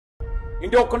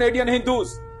Indo-Canadian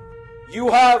Hindus, you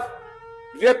have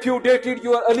repudiated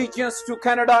your allegiance to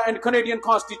Canada and Canadian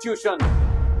Constitution.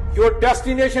 Your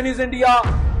destination is India.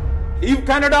 Leave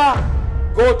Canada,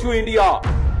 go to India.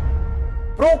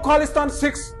 Pro-Khalistan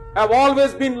Sikhs have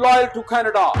always been loyal to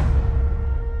Canada.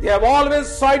 They have always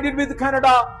sided with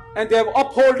Canada and they have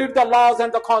upheld the laws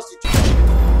and the Constitution.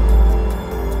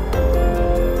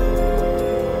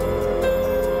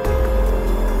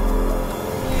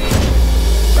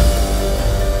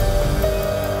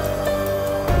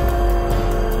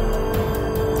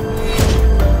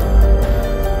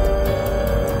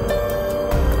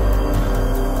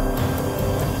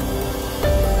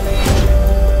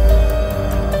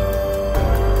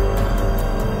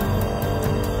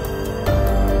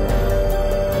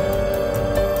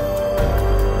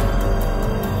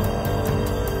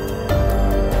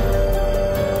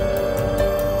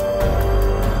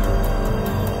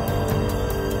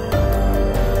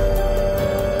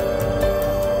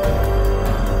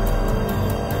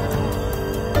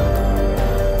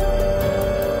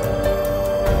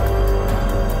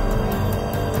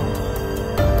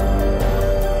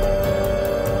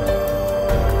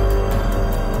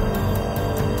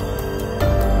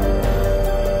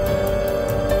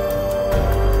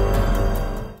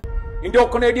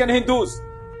 Indo-Canadian Hindus,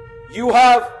 you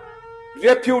have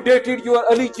repudiated your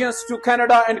allegiance to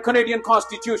Canada and Canadian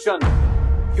Constitution.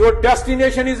 Your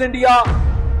destination is India.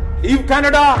 Leave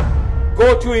Canada,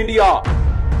 go to India.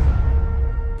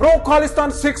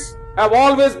 Pro-Khalistan Sikhs have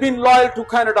always been loyal to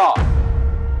Canada.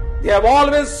 They have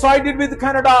always sided with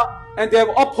Canada and they have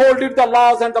upheld the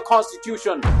laws and the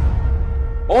Constitution.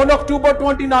 On October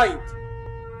 29th,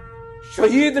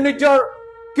 Shaheed Nijjar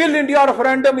Kill India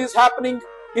referendum is happening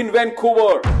in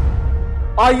Vancouver.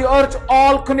 I urge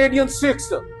all Canadian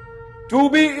Sikhs to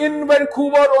be in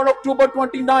Vancouver on October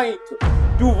 29th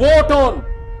to vote on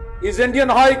is Indian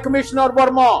High Commissioner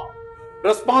Verma,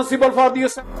 responsible for the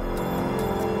assembly.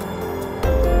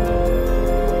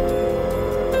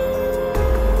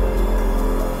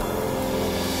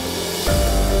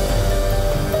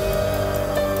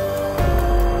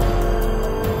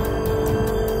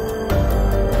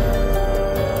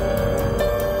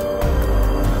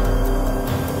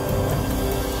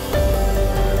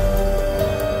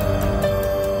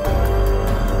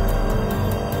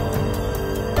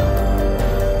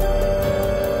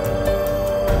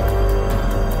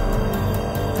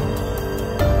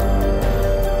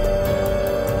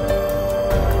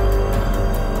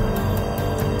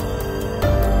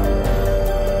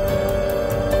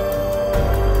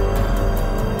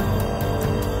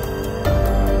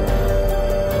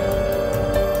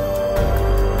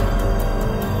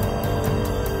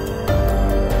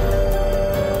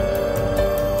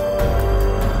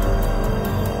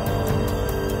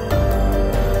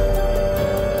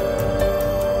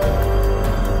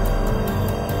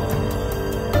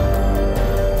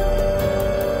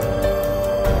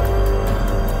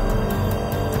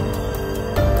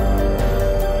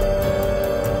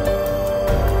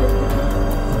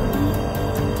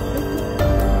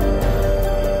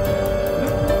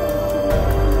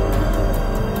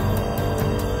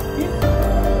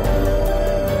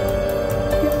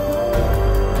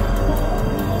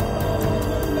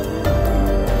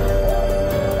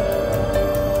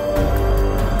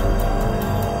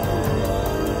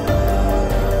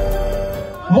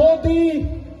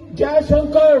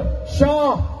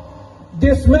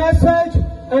 This message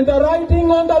and the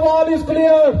writing on the wall is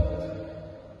clear.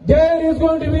 There is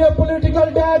going to be a political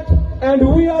death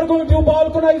and we are going to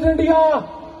balkanize India.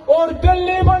 और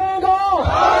दिल्ली बनेगा,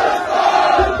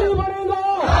 दिल्ली बनेगा,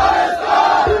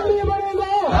 दिल्ली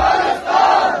बनेगा।